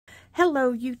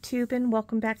Hello YouTube and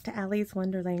welcome back to Allie's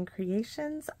Wonderland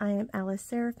Creations. I am Alice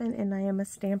Seraphin and I am a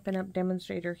Stampin' Up!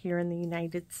 Demonstrator here in the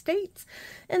United States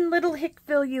in Little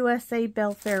Hickville, USA,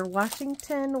 Belfair,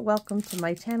 Washington. Welcome to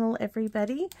my channel,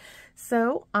 everybody.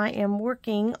 So I am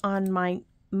working on my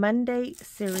Monday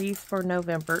series for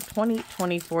November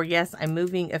 2024. Yes, I'm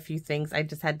moving a few things. I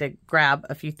just had to grab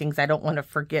a few things. I don't want to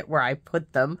forget where I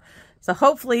put them. So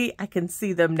hopefully I can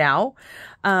see them now.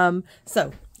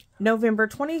 November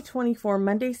 2024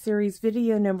 Monday series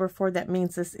video number 4. That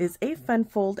means this is a fun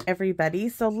fold, everybody.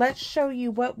 So let's show you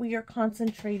what we are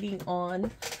concentrating on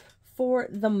for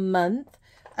the month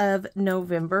of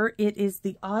November. It is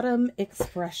the Autumn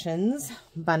Expressions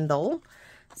bundle.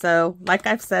 So like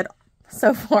I've said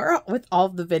so far with all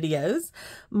the videos,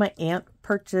 my aunt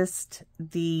purchased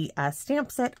the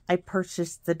stamp set. I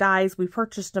purchased the dies. We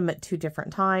purchased them at 2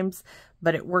 different times,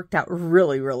 but it worked out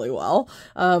really, really well.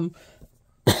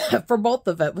 For both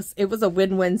of it was a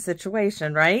win-win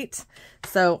situation, right?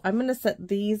 So I'm going to set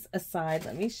these aside.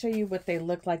 Let me show you what they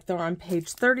look like. They're on page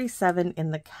 37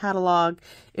 in the catalog.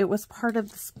 It was part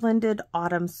of the Splendid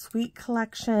Autumn Suite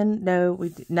collection. No,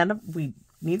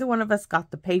 neither one of us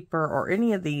got the paper or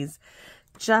any of these,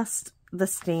 just the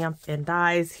stamp and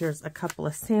dies. Here's a couple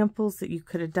of samples that you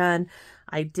could have done.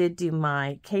 I did do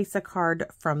my case card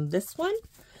from this one.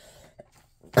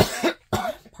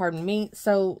 Pardon me.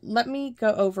 So let me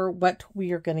go over what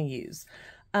we are going to use.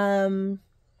 I'm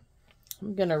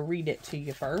going to read it to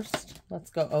you first. Let's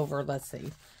go over, let's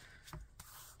see,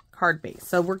 card base.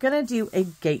 So we're going to do a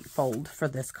gatefold for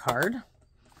this card.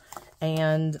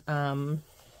 And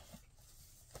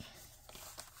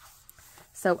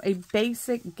so a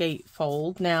basic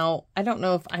gatefold. Now, I don't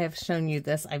know if I have shown you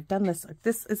this. I've done this.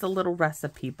 This is a little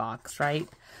recipe box, right?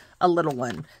 A little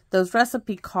one. Those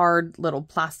recipe card little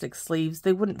plastic sleeves,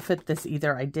 they wouldn't fit this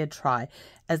either. I did try,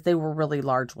 as they were really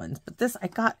large ones. But this I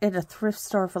got at a thrift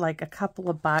store for like a couple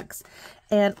of bucks.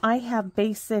 And I have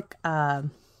basic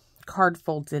card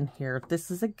folds in here. This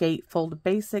is a gatefold, a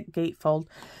basic gatefold.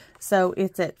 So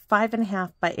it's at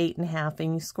 5.5 by 8.5,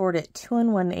 and you scored it 2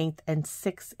 1/8 and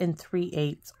 6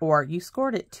 3/8, or you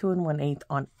scored it 2 1/8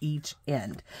 on each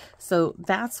end. So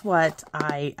that's what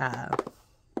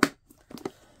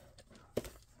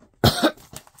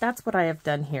that's what I have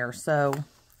done here. So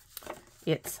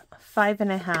it's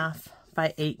 5.5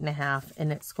 by 8.5,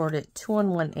 and it scored it 2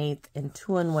 1/8 and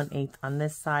 2 1/8 on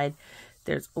this side.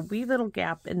 There's a wee little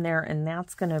gap in there, and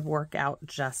that's going to work out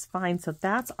just fine. So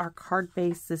that's our card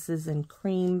base. This is in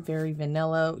cream, very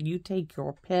vanilla. You take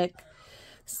your pick.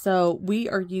 So we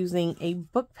are using a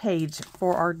book page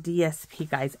for our DSP,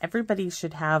 guys. Everybody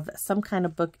should have some kind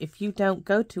of book. If you don't,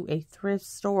 go to a thrift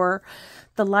store.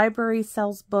 The library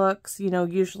sells books. You know,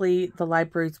 usually the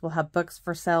libraries will have books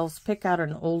for sales. Pick out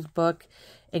an old book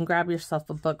and grab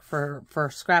yourself a book for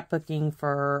scrapbooking,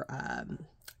 for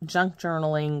junk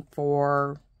journaling,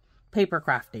 for paper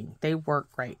crafting. They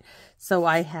work great. So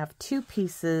I have 2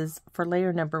 pieces for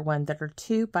layer number 1 that are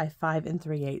 2 by 5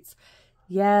 3/8.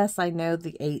 Yes, I know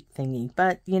the 8 thingy,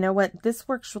 but you know what? This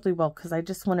works really well because I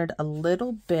just wanted a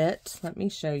little bit. Let me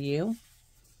show you.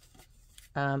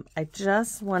 I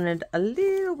just wanted a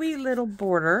wee little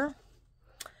border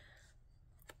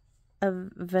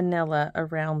of vanilla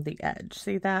around the edge.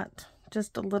 See that?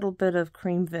 Just a little bit of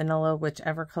cream vanilla,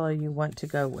 whichever color you want to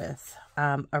go with,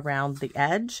 around the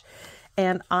edge.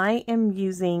 And I am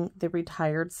using the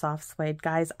Retired Soft Suede.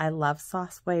 Guys, I love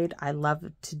soft suede. I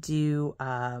love to do,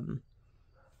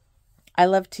 I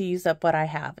love to use up what I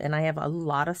have. And I have a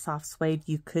lot of soft suede.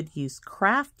 You could use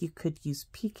craft. You could use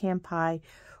pecan pie.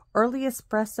 Early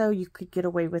espresso, you could get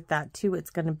away with that too. It's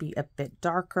going to be a bit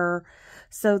darker.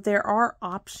 So there are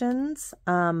options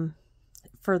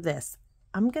for this.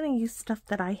 I'm going to use stuff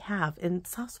that I have, and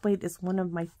soft suede is one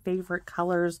of my favorite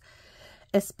colors,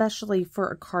 especially for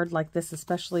a card like this,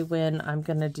 especially when I'm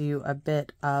going to do a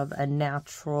bit of a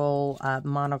natural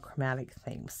monochromatic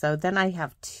theme. So then I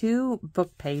have 2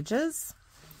 book pages,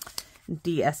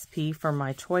 DSP for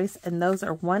my choice, and those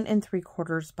are 1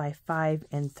 3/4 by 5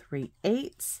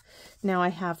 3/8. Now I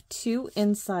have 2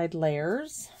 inside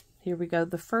layers. Here we go.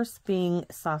 The first being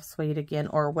soft suede again,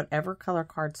 or whatever color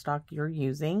cardstock you're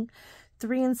using.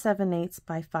 3 7/8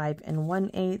 by 5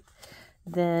 1/8.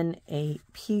 Then a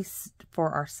piece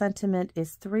for our sentiment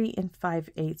is 3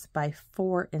 5/8 by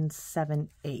 4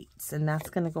 7/8. And that's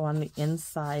going to go on the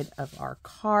inside of our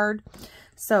card.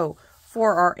 So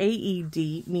for our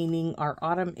AED, meaning our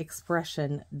Autumn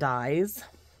Expression dies,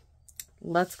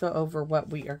 let's go over what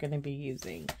we are going to be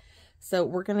using. So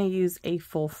we're going to use a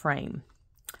full frame.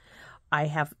 I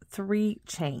have 3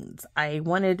 chains. I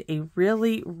wanted a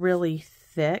really, really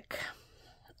thick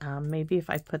Maybe if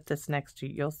I put this next to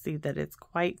you, you'll see that it's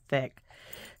quite thick.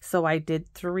 So I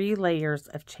did 3 layers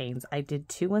of chains. I did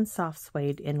 2 in soft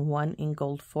suede and 1 in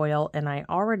gold foil, and I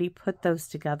already put those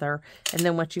together. And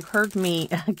then what you heard me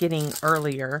getting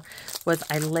earlier was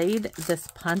I laid this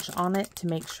punch on it to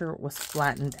make sure it was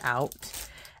flattened out.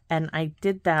 And I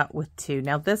did that with 2.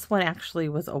 Now this one actually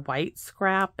was a white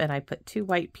scrap, and I put 2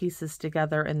 white pieces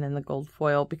together and then the gold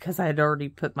foil because I had already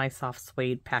put my soft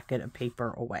suede packet of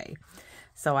paper away.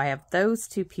 So I have those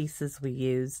 2 pieces we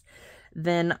used.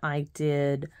 Then I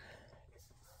did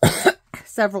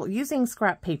several, using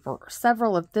scrap paper,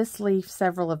 several of this leaf,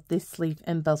 several of this leaf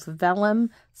in both vellum,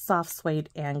 soft suede,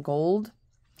 and gold.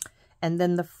 And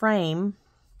then the frame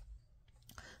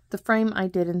I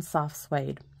did in soft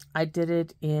suede. I did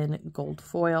it in gold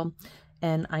foil,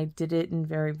 and I did it in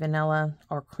very vanilla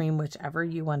or cream, whichever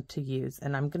you want to use.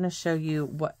 And I'm going to show you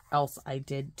what else I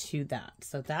did to that.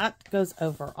 So that goes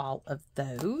over all of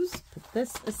those. Put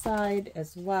this aside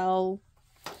as well.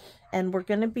 And we're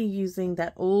going to be using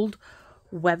that old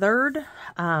weathered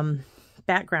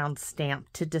background stamp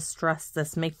to distress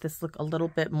this, make this look a little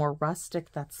bit more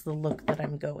rustic. That's the look that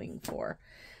I'm going for.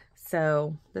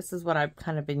 So this is what I've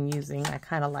kind of been using. I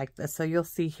kind of like this. So you'll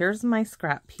see here's my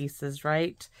scrap pieces,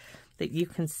 right? That you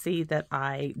can see that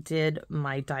I did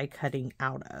my die cutting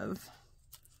out of,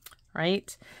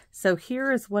 right? So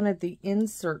here is one of the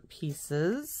insert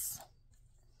pieces.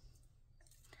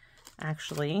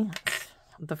 Actually,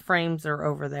 the frames are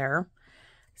over there.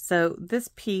 So this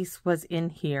piece was in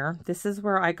here. This is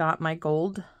where I got my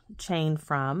gold chain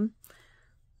from.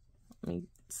 Let me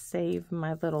save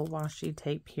my little washi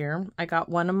tape here. I got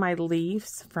one of my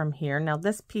leaves from here. Now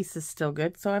this piece is still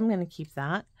good, so I'm going to keep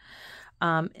that.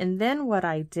 And then what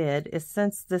I did is,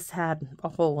 since this had a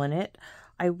hole in it,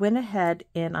 I went ahead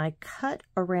and I cut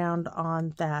around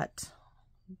on that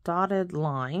dotted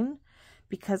line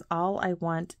because all I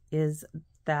want is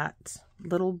that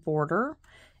little border,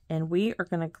 and we are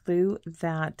going to glue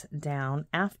that down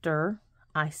after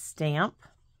I stamp.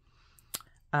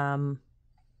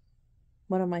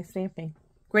 What am I stamping?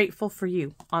 Grateful for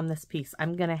You on this piece.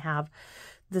 I'm going to have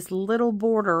this little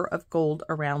border of gold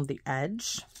around the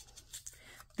edge.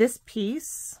 This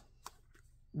piece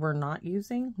we're not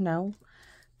using. No.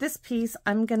 This piece,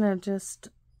 I'm going to just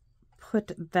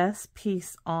put this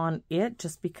piece on it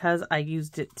just because I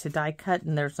used it to die cut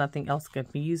and there's nothing else going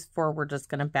to be used for. We're just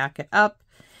going to back it up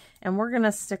and we're going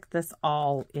to stick this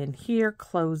all in here,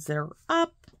 close her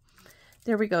up.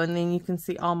 There we go. And then you can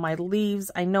see all my leaves.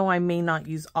 I know I may not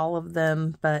use all of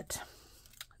them, but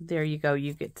there you go.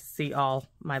 You get to see all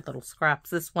my little scraps.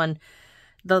 This one,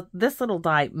 this little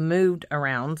die moved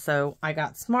around, so I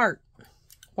got smart.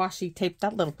 Washi taped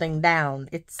that little thing down.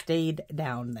 It stayed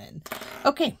down then.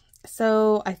 Okay,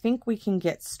 so I think we can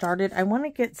get started. I want to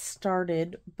get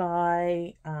started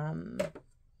by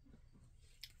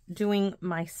doing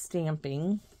my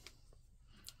stamping.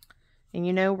 And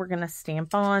you know, we're going to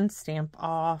stamp on, stamp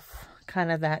off,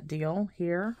 kind of that deal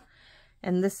here.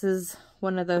 And this is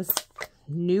one of those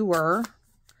newer.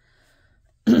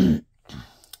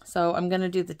 So I'm going to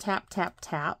do the tap, tap,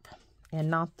 tap, and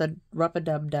not the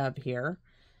rub-a-dub-dub here.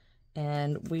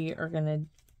 And we are going to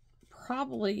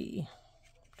probably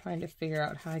trying to figure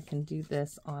out how I can do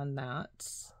this on that.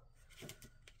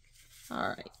 All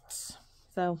right.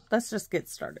 So let's just get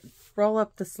started. Roll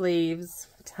up the sleeves.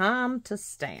 Time to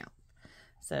stamp.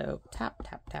 So tap,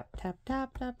 tap, tap, tap,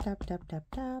 tap, tap, tap, tap, tap,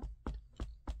 tap.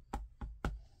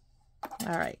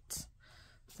 All right.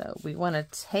 So we want to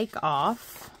take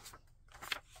off.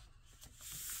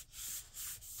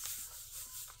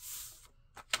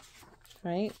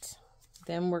 Right.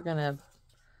 Then we're going to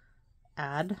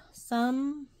add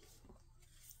some.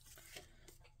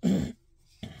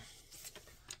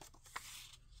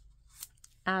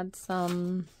 Add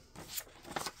some.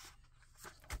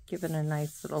 Give it a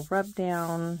nice little rub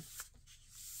down.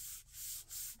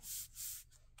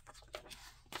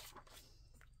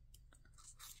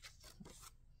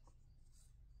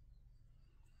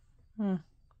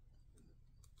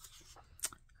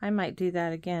 I might do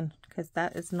that again because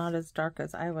that is not as dark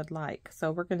as I would like.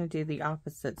 So we're going to do the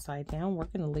opposite side down. We're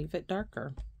going to leave it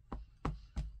darker.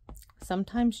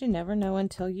 Sometimes you never know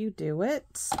until you do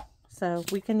it. So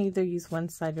we can either use one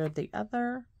side or the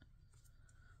other.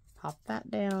 Pop that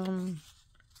down,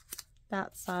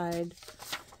 that side.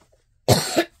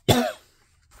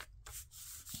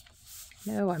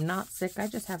 No, I'm not sick. I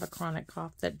just have a chronic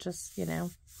cough that just, you know,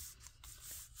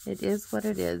 it is what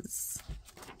it is.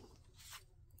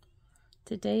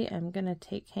 Today I'm going to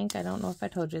take Hank. I don't know if I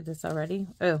told you this already.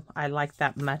 Oh, I like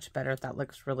that much better. That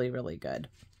looks really, really good.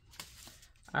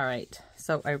 All right,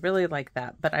 so I really like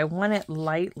that, but I want it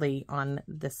lightly on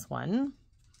this one.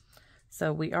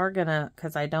 So we are gonna,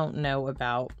 because I don't know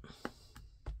about,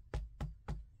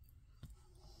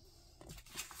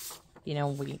 you know,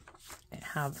 we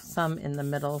have some in the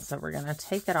middle, so we're gonna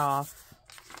take it off.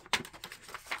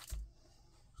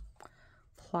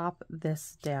 Plop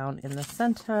this down in the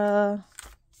center.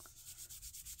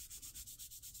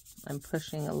 I'm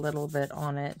pushing a little bit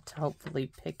on it to hopefully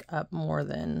pick up more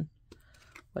than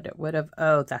what it would have.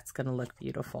 Oh, that's going to look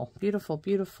beautiful. Beautiful,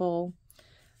 beautiful.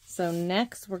 So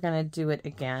next we're going to do it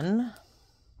again.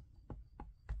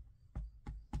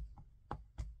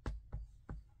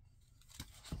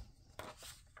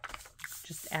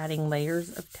 Just adding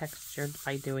layers of texture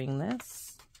by doing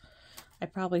this. I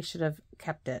probably should have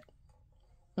kept it.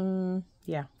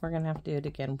 Yeah, we're going to have to do it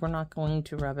again. We're not going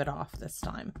to rub it off this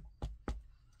time.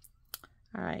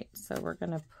 All right, so we're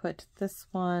going to put this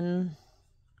one.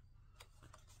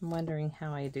 I'm wondering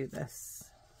how I do this.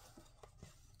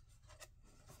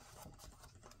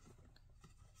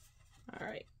 All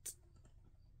right.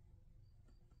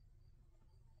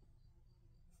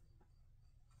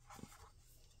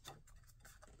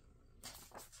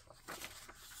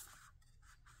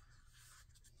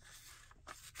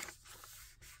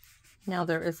 Now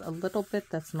there is a little bit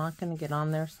that's not going to get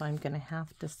on there, so I'm going to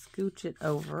have to scooch it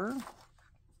over.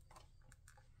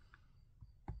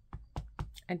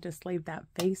 I just laid that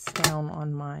face down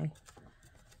on my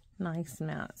nice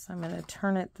mat, so I'm going to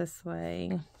turn it this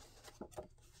way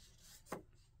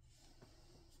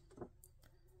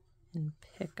and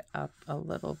pick up a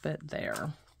little bit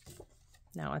there.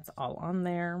 Now it's all on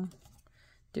there.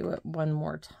 Do it one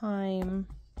more time.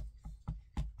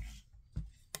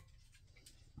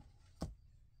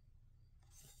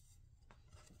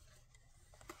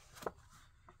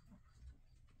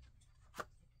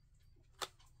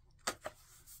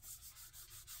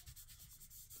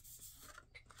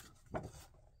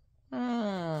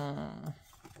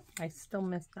 I still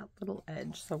missed that little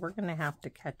edge, so we're going to have to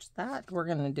catch that. We're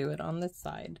going to do it on this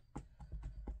side.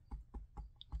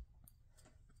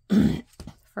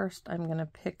 First, I'm going to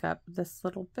pick up this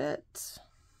little bit.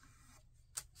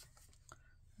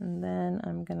 And then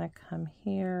I'm going to come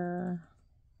here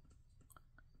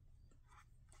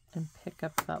and pick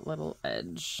up that little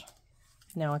edge.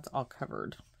 Now it's all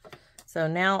covered. So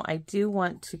now I do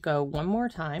want to go one more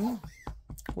time.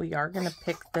 We are going to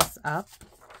pick this up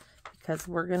because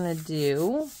we're going to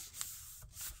do,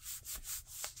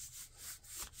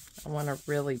 I want to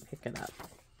really pick it up.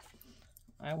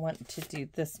 I want to do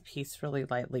this piece really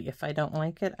lightly. If I don't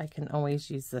like it, I can always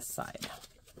use this side.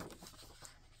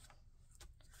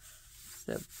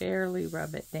 So barely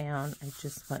rub it down. I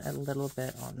just want a little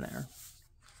bit on there.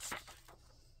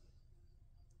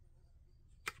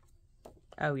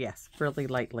 Oh yes, really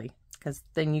lightly, because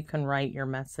then you can write your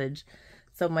message.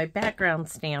 So my background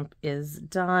stamp is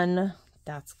done.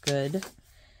 That's good.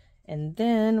 And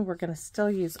then we're going to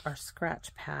still use our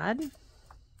scratch pad.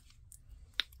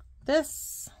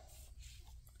 This,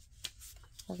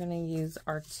 we're going to use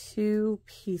our 2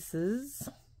 pieces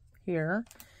here,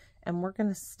 and we're going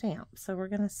to stamp. So we're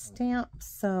going to stamp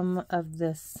some of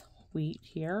this wheat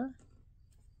here.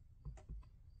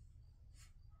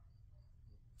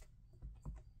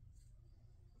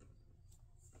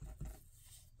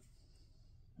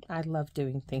 I love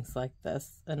doing things like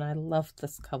this, and I love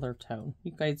this color tone.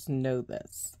 You guys know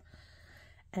this.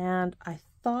 And I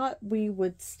thought we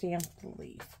would stamp the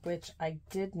leaf, which I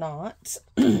did not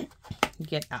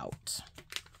get out.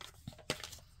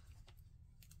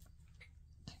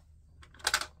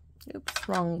 Oops,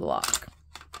 wrong block.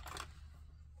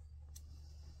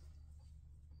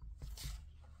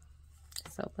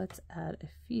 So let's add a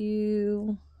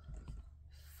few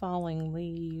falling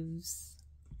leaves.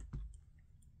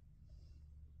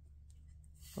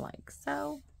 Like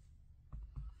so.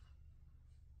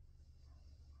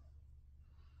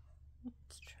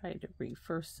 Let's try to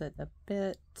reverse it a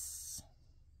bit.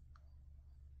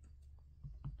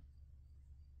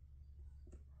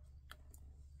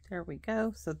 There we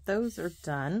go. So those are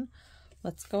done.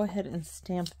 Let's go ahead and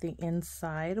stamp the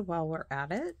inside while we're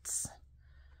at it.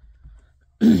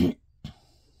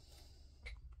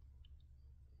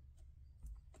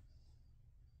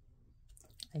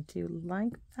 I do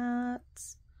like that.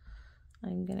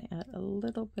 I'm going to add a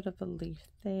little bit of a leaf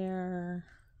there.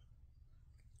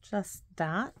 Just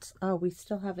that. Oh, we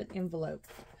still have an envelope.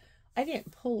 I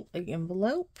didn't pull an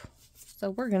envelope, so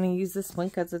we're going to use this one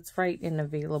because it's right and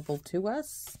available to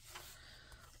us.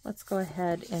 Let's go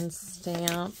ahead and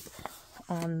stamp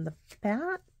on the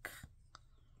back.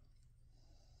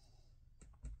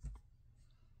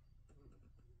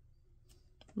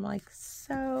 like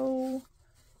so.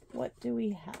 What do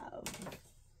we have?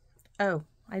 Oh,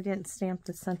 I didn't stamp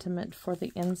the sentiment for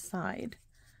the inside.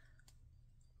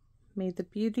 May the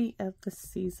beauty of the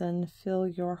season fill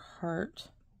your heart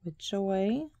with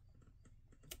joy.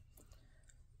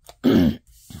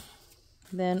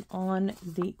 Then on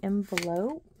the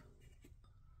envelope,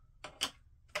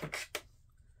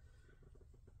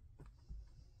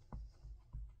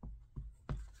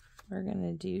 we're going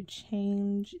to do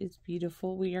change is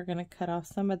beautiful. We are going to cut off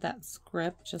some of that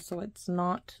script just so it's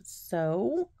not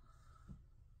so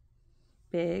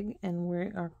big, and we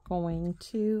are going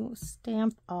to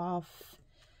stamp off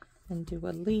and do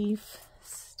a leaf,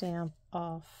 stamp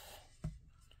off,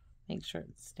 make sure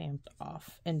it's stamped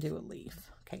off, and do a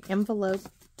leaf. Okay, envelope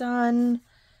done.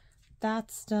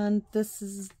 That's done. This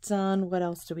is done. What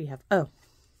else do we have? Oh,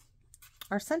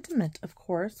 our sentiment, of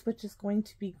course, which is going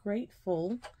to be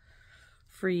grateful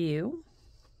for you.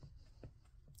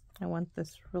 I want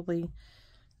this really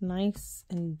nice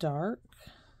and dark.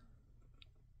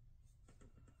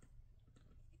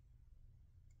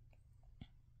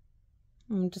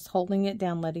 I'm just holding it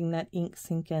down, letting that ink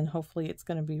sink in. Hopefully it's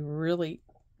going to be really,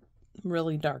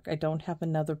 really dark. I don't have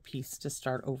another piece to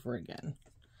start over again.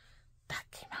 That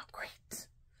came out great.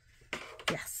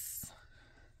 Yes.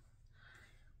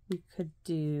 We could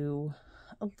do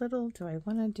a little, do I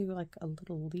want to do like a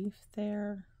little leaf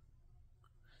there?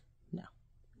 No.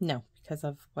 No, because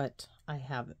of what I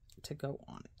have to go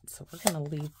on it. So we're going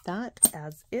to leave that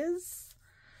as is.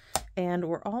 And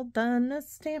we're all done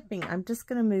stamping. I'm just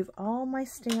going to move all my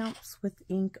stamps with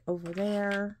ink over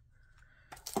there.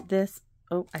 This,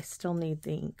 oh, I still need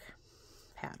the ink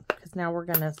pad because now we're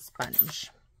going to sponge.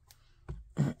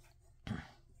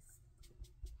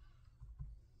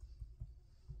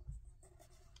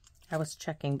 I was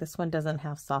checking. This one doesn't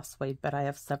have soft suede, but I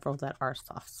have several that are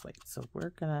soft suede. So we're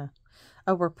going to,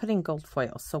 oh, we're putting gold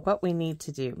foil. So what we need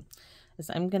to do is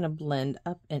I'm going to blend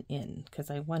up and in because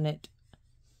I want it.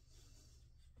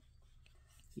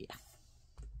 Yeah,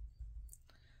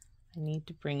 I need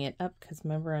to bring it up because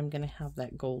remember I'm going to have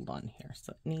that gold on here,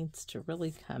 so it needs to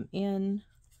really come in.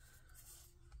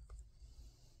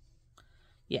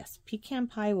 Yes, pecan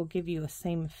pie will give you the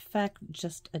same effect,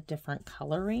 just a different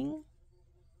coloring.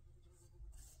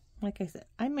 Like I said,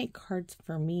 I make cards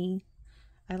for me.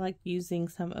 I like using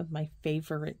some of my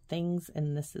favorite things,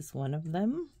 and this is one of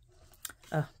them.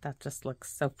 Oh, that just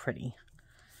looks so pretty.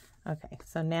 Okay,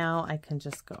 so now I can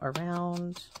just go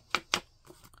around.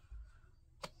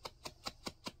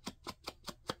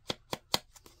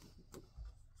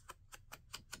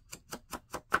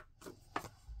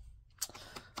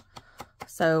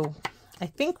 So I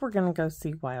think we're going to go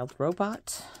see Wild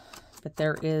Robot, but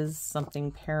there is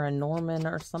something Paranorman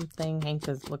or something. Hank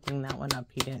is looking that one up.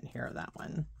 He didn't hear that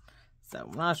one. So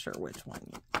I'm not sure which one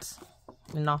yet.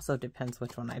 It also depends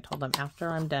which one. I told him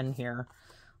after I'm done here,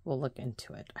 we'll look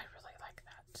into it. I really like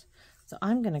that. So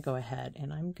I'm going to go ahead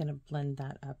and I'm going to blend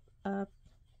that up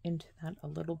into that a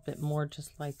little bit more,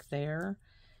 just like there,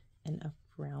 and up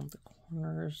around the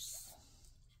corners.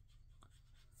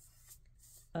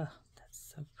 Oh,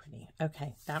 that's so pretty.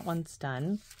 Okay, that one's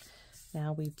done.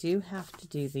 Now we do have to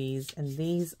do these, and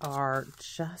these are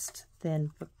just thin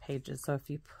book pages. So if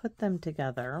you put them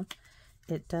together,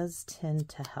 it does tend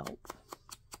to help.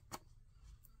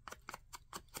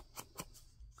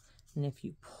 And if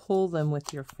you pull them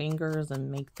with your fingers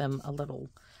and make them a little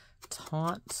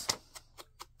taut,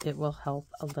 it will help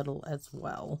a little as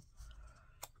well.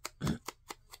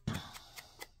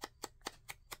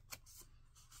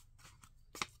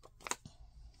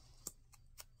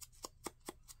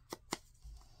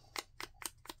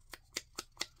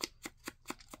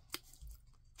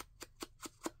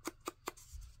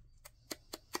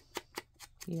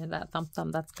 Yeah, that thump,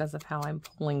 that's because of how I'm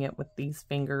pulling it with these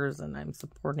fingers and I'm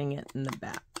supporting it in the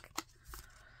back.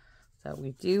 So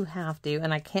we do have to,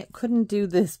 and I couldn't do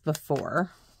this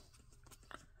before.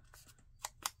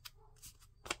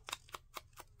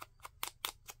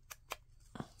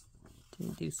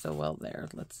 Didn't do so well there.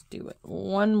 Let's do it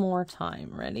one more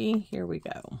time. Ready? Here we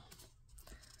go.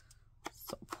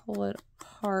 So pull it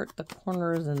apart, the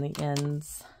corners and the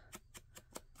ends.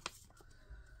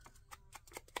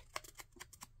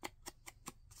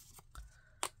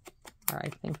 Are, I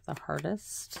think, the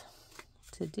hardest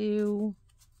to do.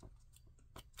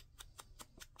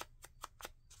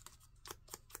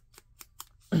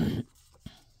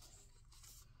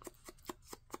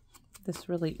 This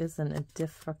really isn't a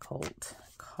difficult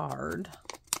card.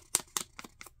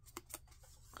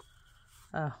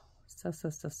 Oh,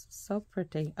 so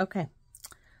pretty. Okay,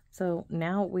 so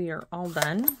now we are all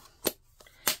done,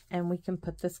 and we can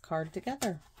put this card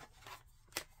together.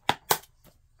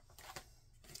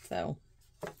 So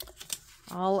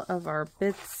all of our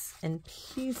bits and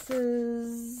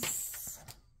pieces.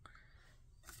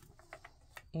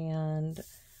 And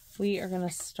we are going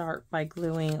to start by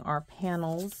gluing our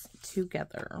panels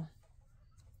together.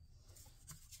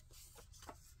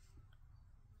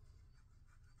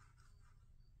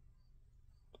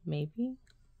 Maybe.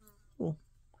 Ooh,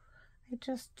 I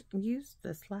just used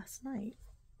this last night.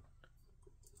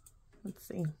 Let's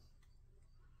see.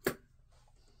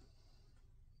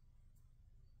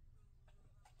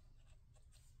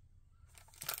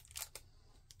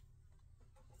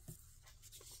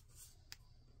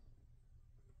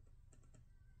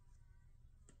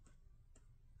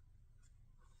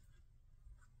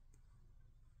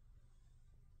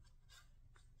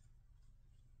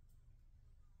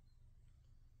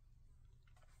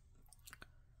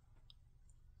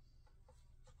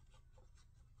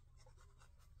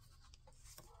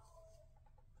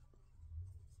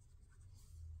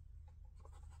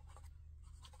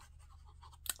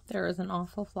 There is an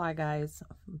awful fly, guys,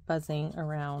 buzzing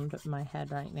around my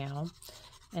head right now.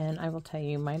 And I will tell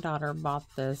you, my daughter bought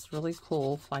this really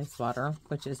cool fly swatter,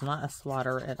 which is not a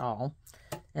swatter at all.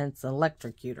 And it's an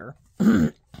electrocutor.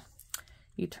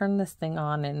 You turn this thing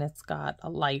on and it's got a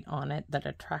light on it that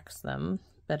attracts them.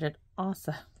 But it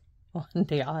also, one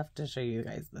day I'll have to show you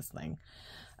guys this thing.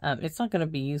 It's not going to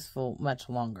be useful much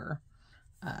longer.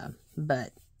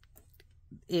 But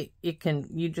it can,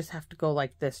 you just have to go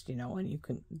like this, you know, and you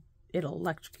can, it'll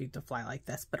electrocute the fly like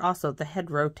this. But also the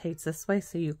head rotates this way,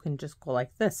 so you can just go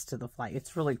like this to the fly.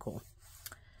 It's really cool.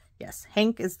 Yes,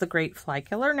 Hank is the great fly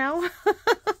killer now.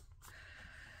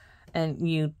 And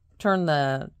you turn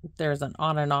there's an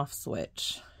on and off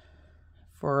switch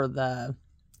for the,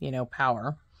 you know,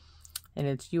 power. And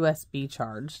it's USB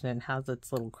charged and has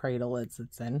its little cradle it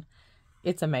sits in.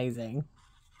 It's amazing.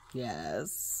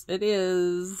 Yes, it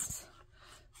is.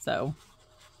 So,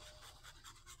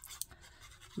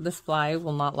 this fly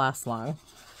will not last long.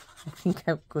 I think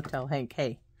I would tell Hank,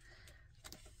 hey,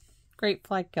 great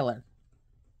fly killer,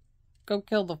 go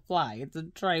kill the fly. It's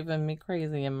driving me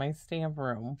crazy in my stamp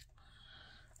room.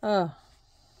 Oh.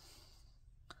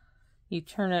 You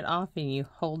turn it off and you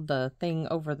hold the thing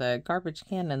over the garbage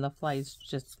can and the flies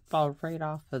just fall right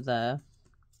off of the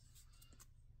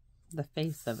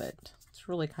face of it. It's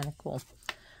really kind of cool.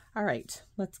 All right,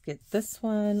 let's get this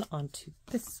one onto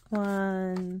this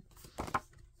one.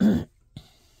 Of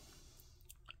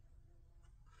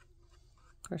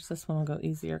course, this one will go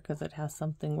easier because it has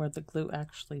something where the glue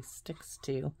actually sticks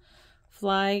to.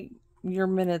 Fly, your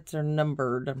minutes are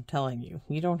numbered, I'm telling you.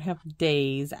 You don't have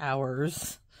days,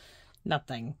 hours,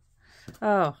 nothing.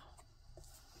 Oh.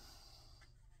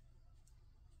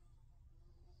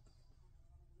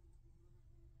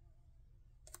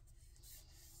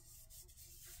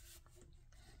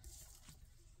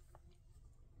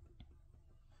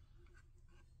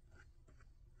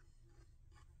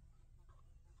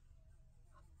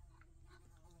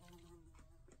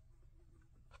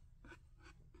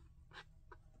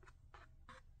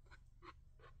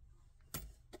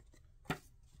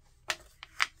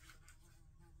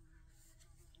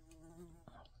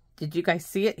 Did you guys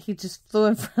see it? He just flew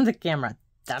in front of the camera.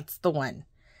 That's the one.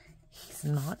 He's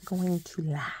not going to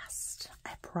last.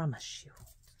 I promise you.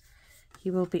 He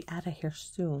will be out of here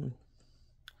soon.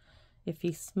 If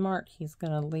he's smart, he's going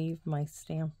to leave my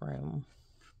stamp room.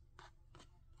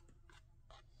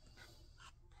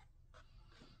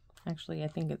 Actually, I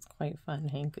think it's quite fun.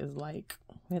 Hank is like,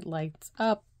 it lights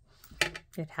up.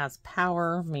 It has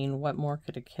power. I mean, what more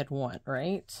could a kid want,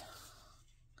 right?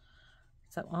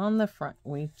 So on the front,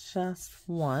 we just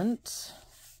want,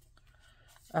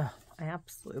 oh, I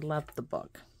absolutely love the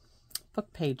book.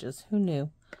 Book pages, who knew?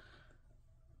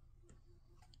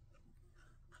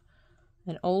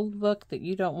 An old book that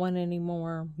you don't want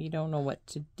anymore, you don't know what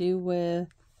to do with.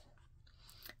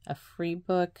 A free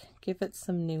book, give it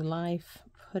some new life.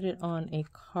 Put it on a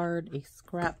card, a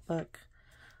scrapbook.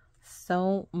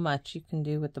 So much you can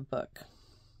do with the book.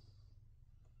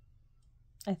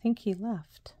 I think he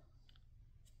left.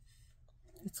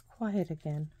 It's quiet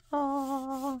again.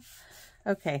 Oh,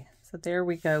 okay. So there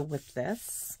we go with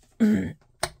this.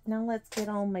 Now let's get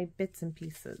all my bits and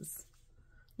pieces.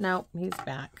 No, he's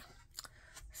back.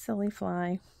 Silly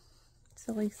fly.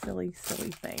 Silly, silly,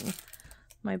 silly thing.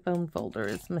 My bone folder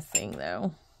is missing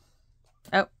though.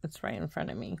 Oh, it's right in front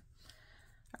of me.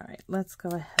 All right, let's go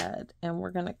ahead and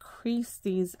we're going to crease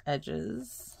these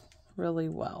edges really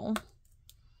well.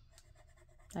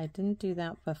 I didn't do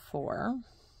that before.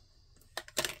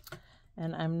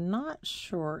 And I'm not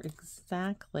sure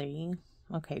exactly.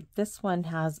 Okay, this one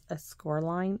has a score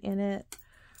line in it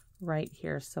right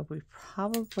here. So we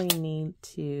probably need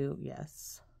to,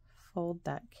 yes, fold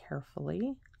that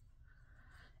carefully.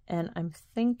 And I'm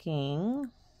thinking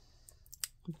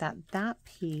that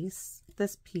this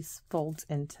piece folds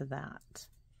into that.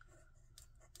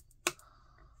 At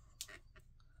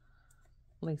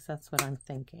least that's what I'm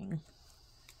thinking.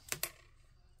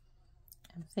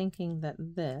 I'm thinking that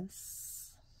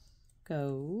this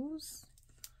goes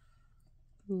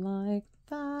like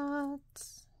that.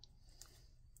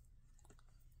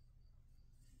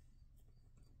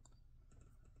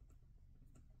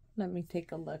 Let me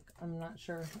take a look. I'm not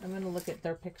sure. I'm going to look at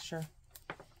their picture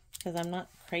because I'm not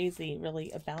crazy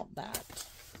really about that.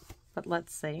 But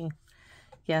let's see.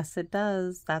 Yes, it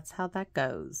does. That's how that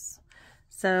goes.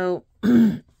 So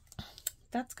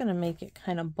that's going to make it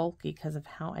kind of bulky because of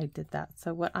how I did that.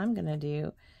 So what I'm going to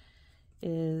do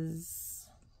is,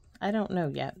 I don't know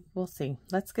yet. We'll see.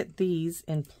 Let's get these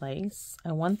in place.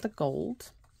 I want the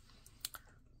gold.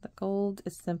 The gold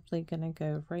is simply going to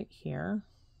go right here.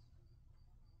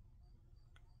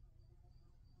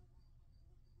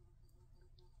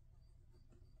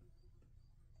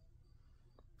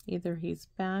 Either he's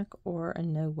back or a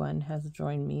no one has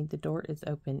joined me. The door is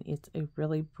open. It's a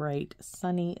really bright,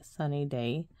 sunny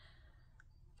day.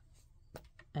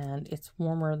 And it's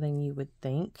warmer than you would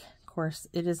think. Of course,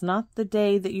 it is not the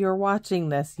day that you're watching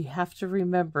this. You have to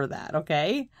remember that,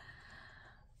 okay?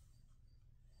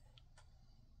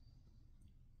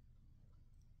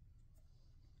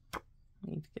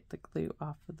 Need to get the glue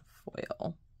off of the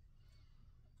foil.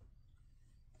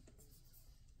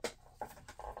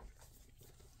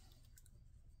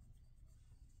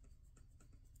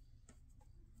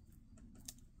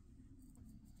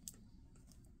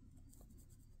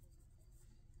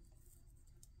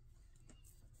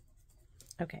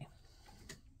 Okay.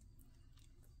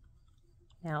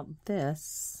 Now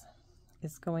this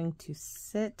is going to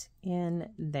sit in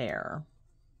there.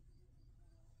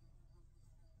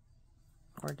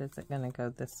 Or is it going to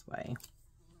go this way?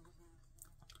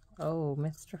 Oh,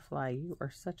 Mr. Fly, you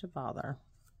are such a bother.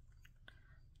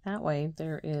 That way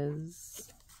there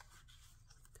is...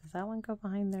 Does that one go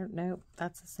behind there? Nope,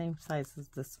 that's the same size as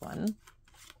this one.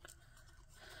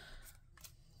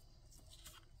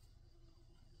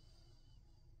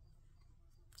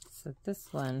 So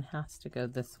this one has to go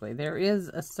this way. There is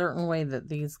a certain way that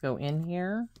these go in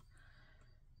here.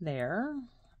 There.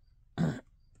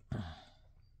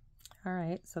 All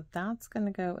right, so that's going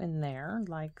to go in there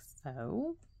like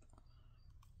so.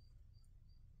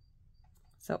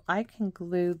 So I can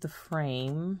glue the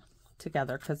frame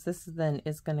together because this then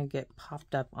is going to get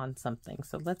popped up on something.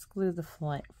 So let's glue the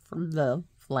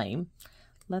flame.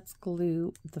 Let's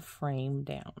glue the frame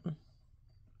down.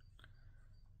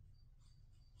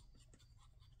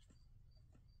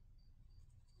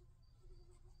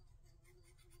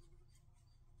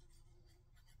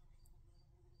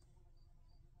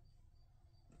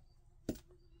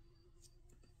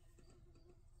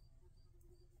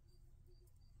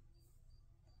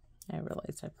 I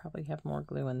realized I probably have more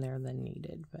glue in there than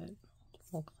needed, but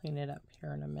we'll clean it up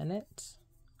here in a minute.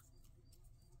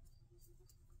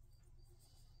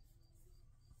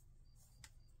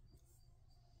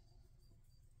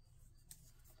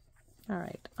 All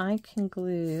right, I can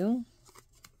glue,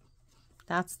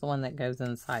 that's the one that goes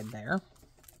inside there.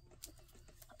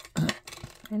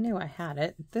 I knew I had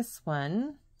it. This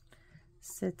one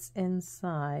sits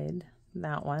inside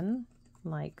that one.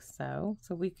 Like so.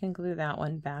 So we can glue that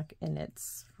one back in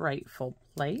its rightful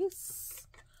place.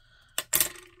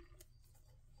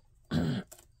 Sorry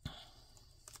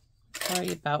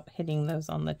about hitting those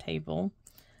on the table.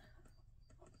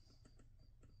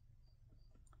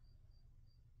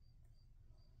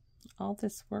 All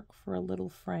this work for a little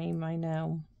frame, I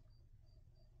know.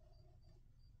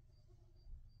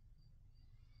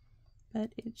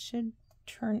 But it should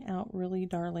turn out really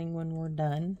darling when we're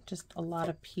done. Just a lot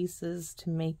of pieces to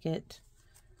make it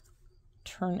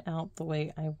turn out the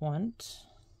way I want.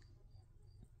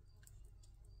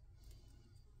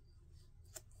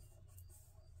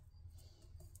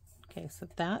 Okay, so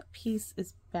that piece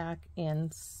is back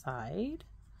inside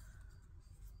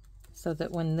so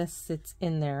that when this sits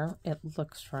in there, it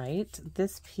looks right.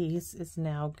 This piece is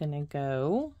now going to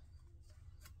go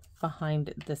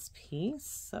behind this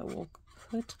piece. So we'll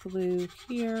put glue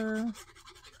here.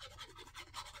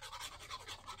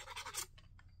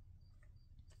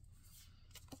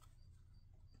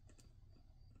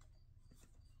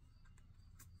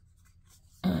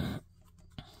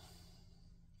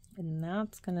 And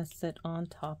that's going to sit on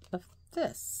top of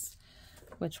this,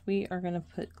 which we are going to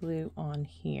put glue on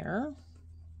here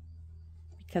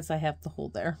because I have the hole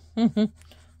there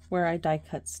where I die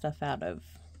cut stuff out of.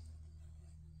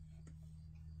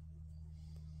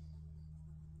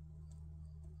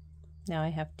 Now I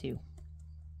have 2.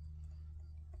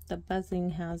 The buzzing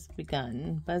has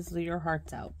begun. Buzz your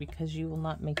hearts out because you will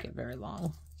not make it very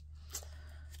long.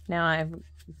 Now I'm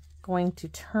going to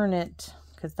turn it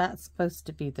because that's supposed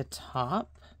to be the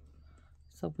top.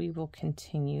 So we will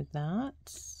continue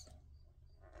that.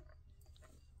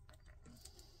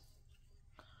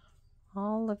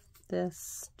 All of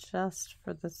this just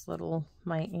for this little,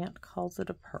 my aunt calls it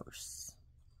a purse.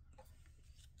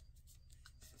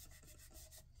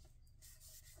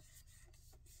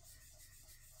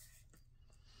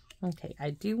 Okay, I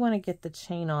do want to get the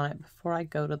chain on it before I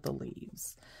go to the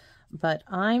leaves, but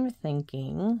I'm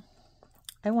thinking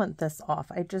I want this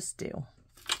off. I just do.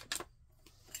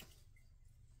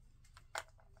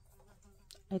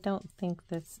 I don't think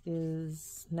this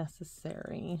is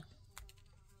necessary.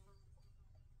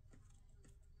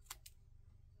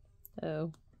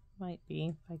 Oh, might be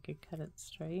if I could cut it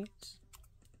straight.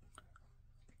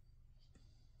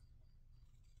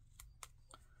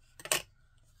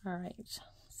 All right.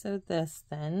 So this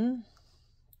then,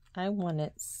 I want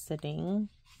it sitting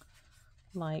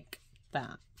like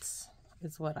that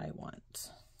is what I want.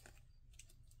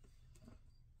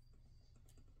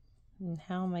 And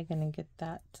how am I going to get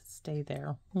that to stay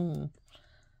there? Glue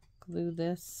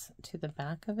this to the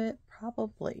back of it?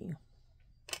 Probably.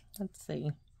 Let's see.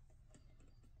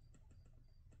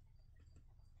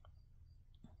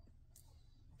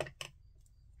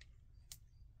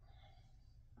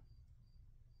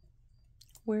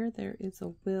 Where there is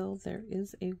a will, there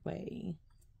is a way.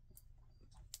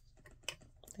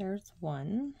 There's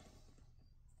one.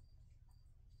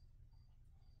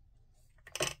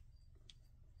 And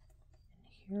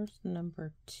here's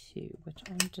number 2, which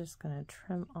I'm just going to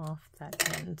trim off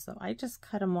that end. So I just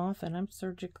cut them off and I'm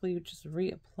surgically just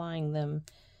reapplying them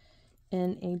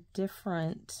in a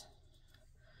different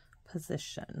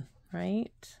position,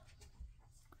 right?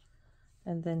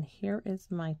 And then here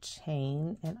is my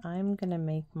chain, and I'm going to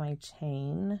make my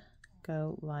chain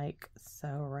go like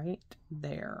so right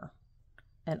there.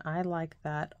 And I like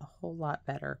that a whole lot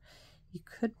better. You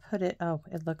could put it, oh,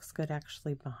 it looks good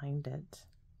actually behind it.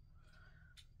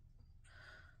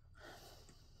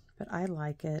 But I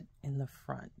like it in the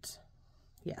front.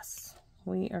 Yes,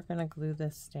 we are going to glue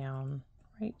this down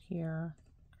right here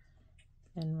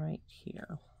and right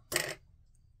here.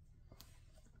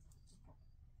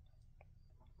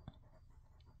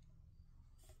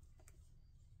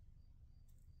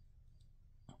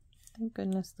 Thank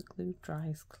goodness the glue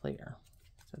dries clear.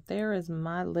 So there is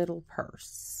my little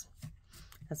purse,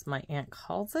 as my aunt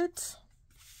calls it.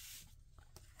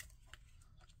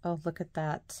 Oh, look at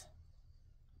that.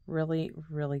 Really,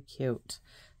 really cute.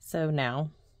 So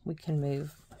now we can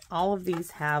move. All of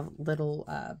these have little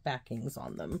backings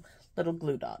on them. Little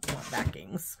glue dots, not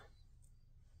backings.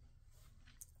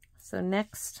 So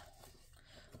next,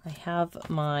 I have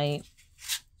my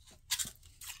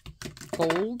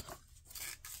gold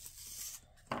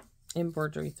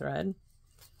embroidery thread.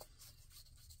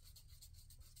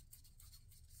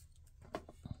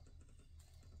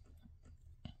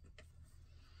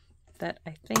 That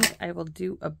I think I will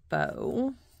do a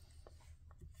bow.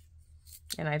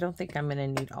 And I don't think I'm going to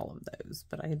need all of those,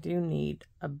 but I do need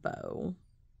a bow.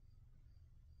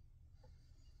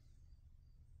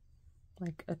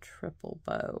 Like a triple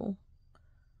bow.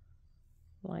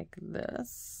 Like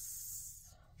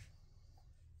this.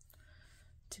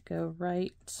 To go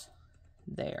right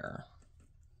there.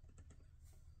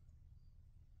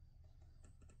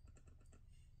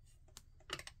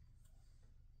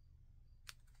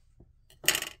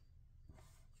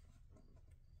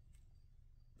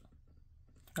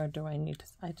 Or do I need to,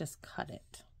 I just cut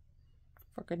it.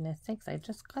 For goodness sakes, I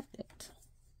just cut it.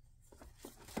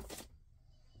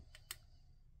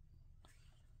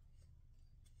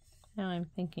 Now I'm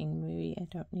thinking maybe I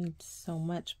don't need so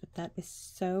much, but that is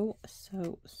so,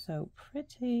 so, so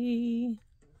pretty.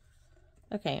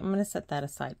 Okay, I'm going to set that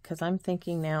aside because I'm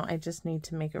thinking now I just need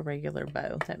to make a regular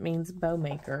bow. That means bow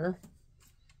maker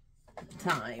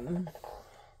time.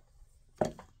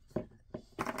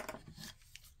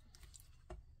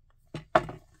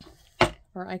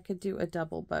 Or I could do a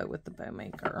double bow with the bow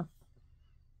maker.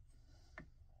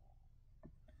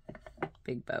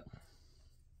 Big bow.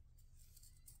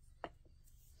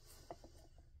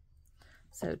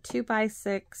 So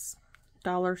 2x6,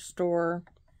 dollar store.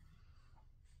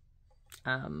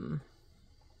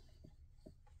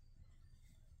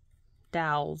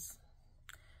 Dowels,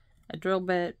 a drill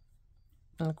bit,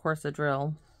 and of course a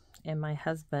drill. And my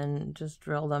husband just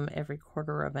drilled them every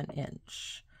 1/4 of an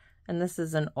inch. And this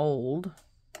is an old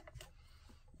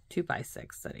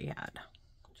 2x6 that he had.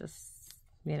 Just,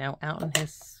 you know, out in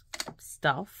his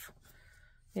stuff.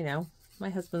 You know, My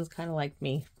husband's kind of like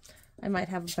me. I might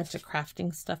have a bunch of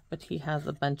crafting stuff, but he has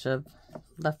a bunch of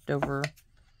leftover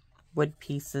wood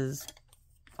pieces,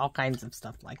 all kinds of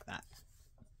stuff like that.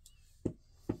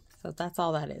 So that's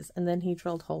all that is. And then he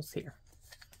drilled holes here.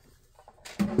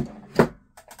 All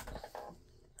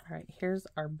right, here's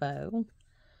our bow,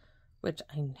 which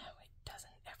I know it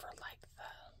doesn't ever like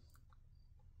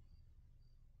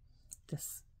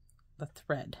the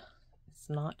thread. It's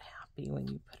not happy when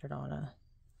you put it on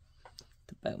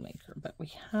the bow maker, but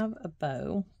we have a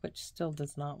bow which still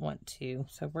does not want to.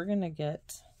 So we're going to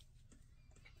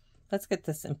let's get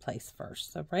this in place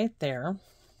first. So right there,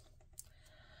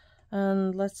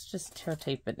 and let's just tear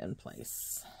tape it in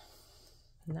place.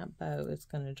 And that bow is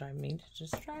going to drive me to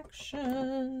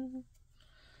distraction.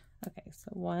 Okay, so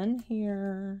one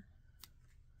here,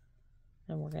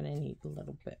 and we're going to need a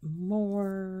little bit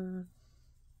more.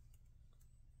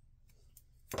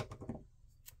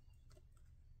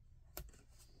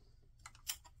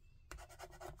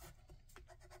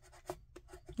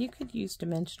 You could use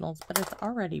dimensionals, but it's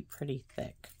already pretty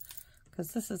thick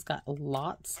because this has got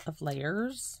lots of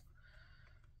layers.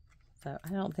 So I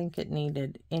don't think it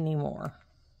needed any more.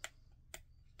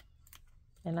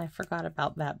 And I forgot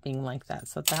about that being like that.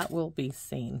 So that will be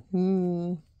seen.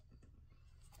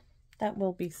 That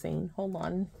will be seen. Hold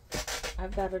on.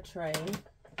 I've got a tray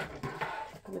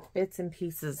with bits and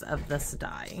pieces of this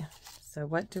die. So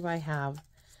what do I have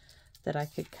that I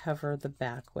could cover the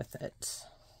back with it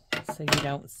so you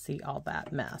don't see all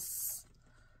that mess?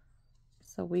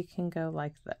 So we can go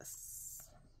like this.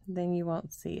 Then you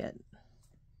won't see it.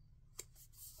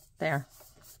 There.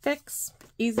 Fix.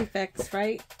 Easy fix,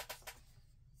 right?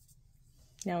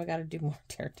 Now we got to do more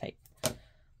tear tape.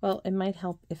 Well, it might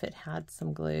help if it had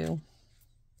some glue.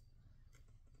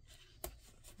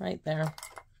 Right there.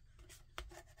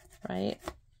 Right?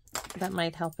 That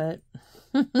might help it.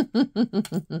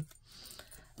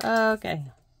 Okay.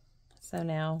 So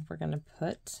now we're going to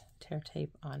put tear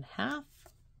tape on half.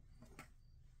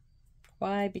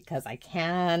 Why? Because I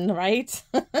can, right?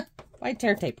 Why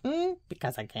tear tape?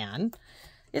 Because I can.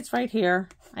 It's right here.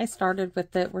 I started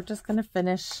with it. We're just going to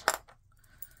finish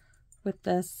with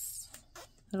this.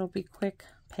 It'll be quick,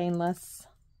 painless,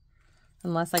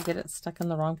 unless I get it stuck in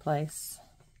the wrong place,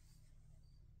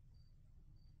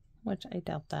 which I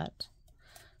doubt that.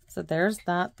 So there's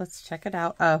that. Let's check it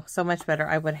out. Oh, so much better.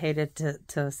 I would have hated to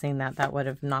have seen that. That would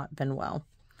have not been well.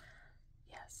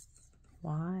 Yes.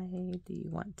 Why do you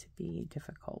want to be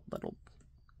difficult, little?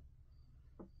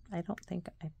 I don't think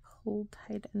I pulled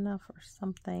tight enough or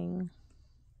something.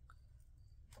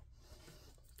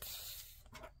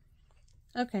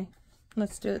 Okay,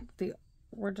 let's do it.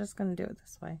 We're just going to do it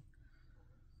this way.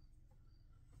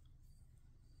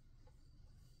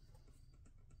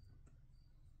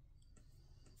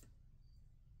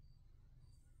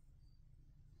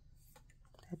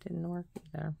 That didn't work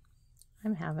either.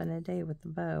 I'm having a day with the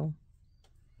bow.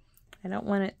 I don't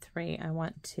want it 3, I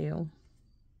want 2.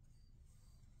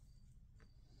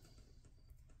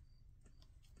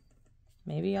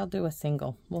 Maybe I'll do a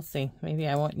single. We'll see. Maybe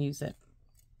I won't use it.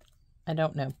 I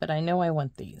don't know, but I know I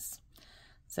want these.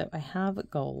 So I have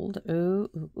gold. Ooh,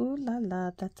 ooh, ooh, la,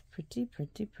 la. That's pretty,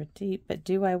 pretty, pretty. But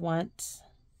do I want...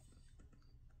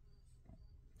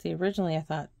 See, originally I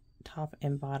thought top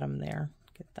and bottom there.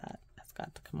 Get that. That's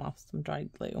got to come off some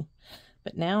dried glue.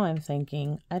 But now I'm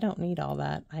thinking, I don't need all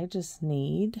that. I just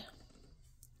need...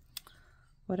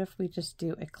 What if we just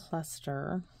do a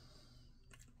cluster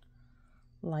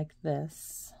like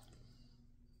this?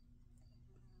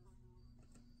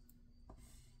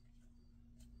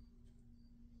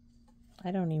 I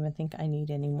don't even think I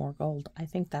need any more gold. I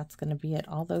think that's going to be it.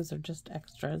 All those are just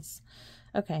extras.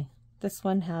 Okay, this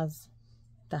one has...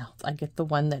 I get the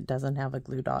one that doesn't have a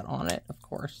glue dot on it, of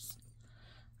course.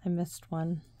 I missed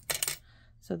one.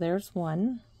 So there's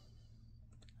one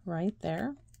right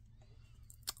there.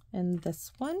 And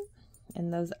this one.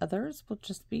 And those others will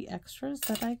just be extras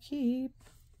that I keep.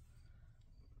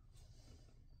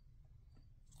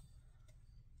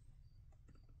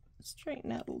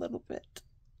 Straighten out a little bit.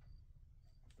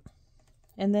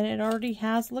 And then it already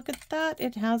has, look at that,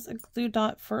 it has a glue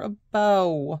dot for a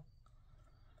bow.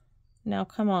 Now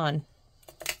come on.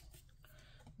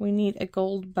 We need a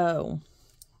gold bow.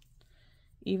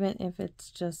 Even if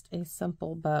it's just a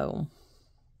simple bow.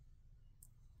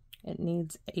 It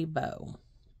needs a bow.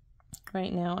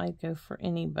 Right now I'd go for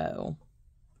any bow.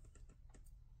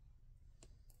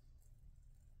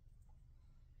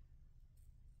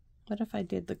 What if I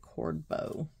did the cord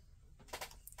bow?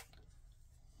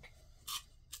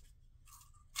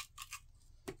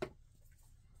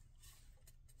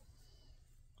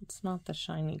 It's not the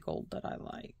shiny gold that I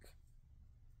like.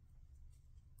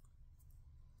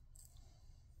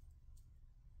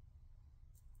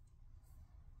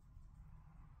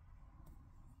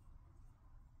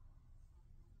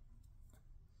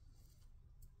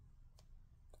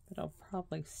 it'll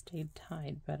probably stay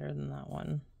tied better than that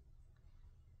one.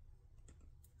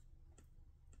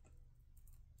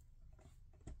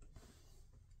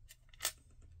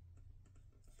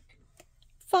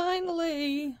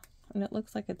 Finally! And it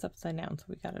looks like it's upside down, so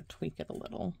we gotta tweak it a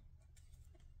little.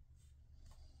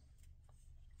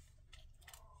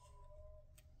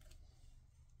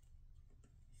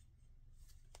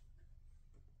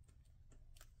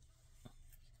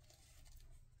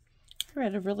 I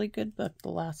read a really good book the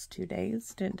last 2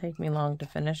 days. Didn't take me long to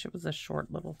finish. It was a short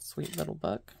little, sweet little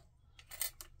book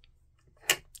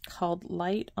called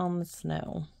Light on the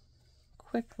Snow.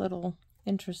 Quick little,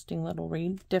 interesting little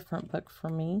read. Different book for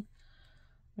me.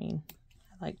 I mean,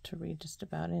 I like to read just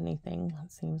about anything,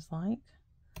 it seems like.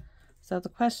 So the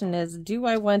question is, do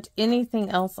I want anything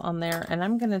else on there? And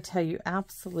I'm going to tell you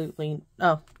absolutely,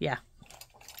 oh, yeah.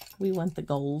 We want the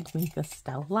gold, Minka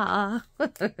Stella.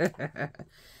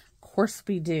 Of course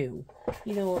we do.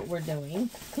 You know what we're doing.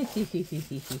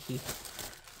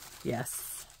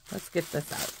 Yes. Let's get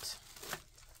this out.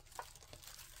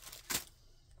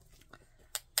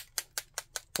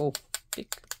 Oh, big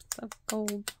clips of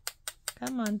gold.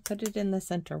 Come on, put it in the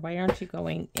center. Why aren't you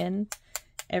going in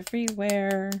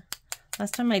everywhere?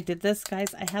 Last time I did this,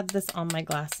 guys, I had this on my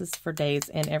glasses for days,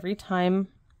 and every time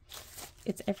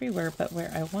it's everywhere but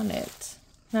where I want it.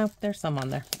 No, there's some on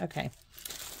there. Okay.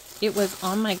 It was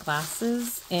on my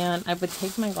glasses, and I would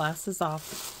take my glasses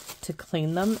off to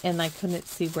clean them, and I couldn't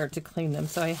see where to clean them.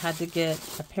 So I had to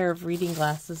get a pair of reading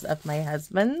glasses of my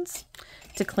husband's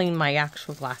to clean my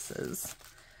actual glasses.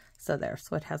 So there.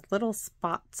 So it has little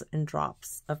spots and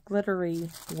drops of glittery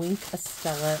Wink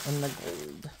Estella in the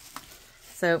gold.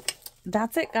 So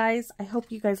that's it, guys. I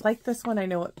hope you guys like this one. I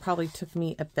know it probably took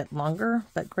me a bit longer,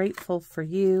 but grateful for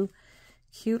you.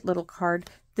 Cute little card.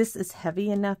 This is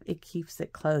heavy enough, it keeps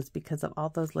it closed because of all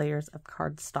those layers of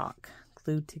cardstock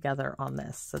glued together on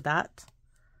this. So that,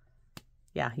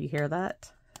 yeah, you hear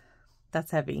that?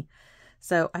 That's heavy.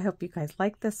 So I hope you guys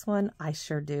like this one. I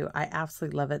sure do. I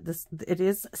absolutely love it. It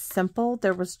is simple.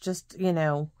 There was just, you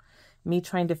know, me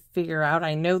trying to figure out.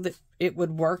 I know that it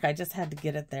would work. I just had to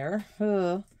get it there.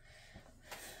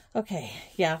 Okay,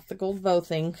 yeah, the gold bow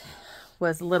thing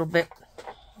was a little bit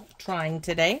trying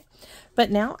today. But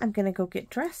now I'm going to go get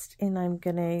dressed, and I'm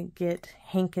going to get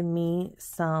Hank and me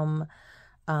some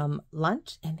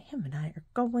lunch, and him and I are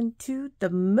going to the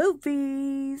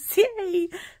movies. Yay!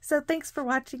 So thanks for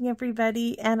watching,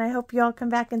 everybody, and I hope you all come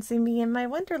back and see me in my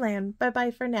Wonderland.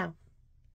 Bye-bye for now.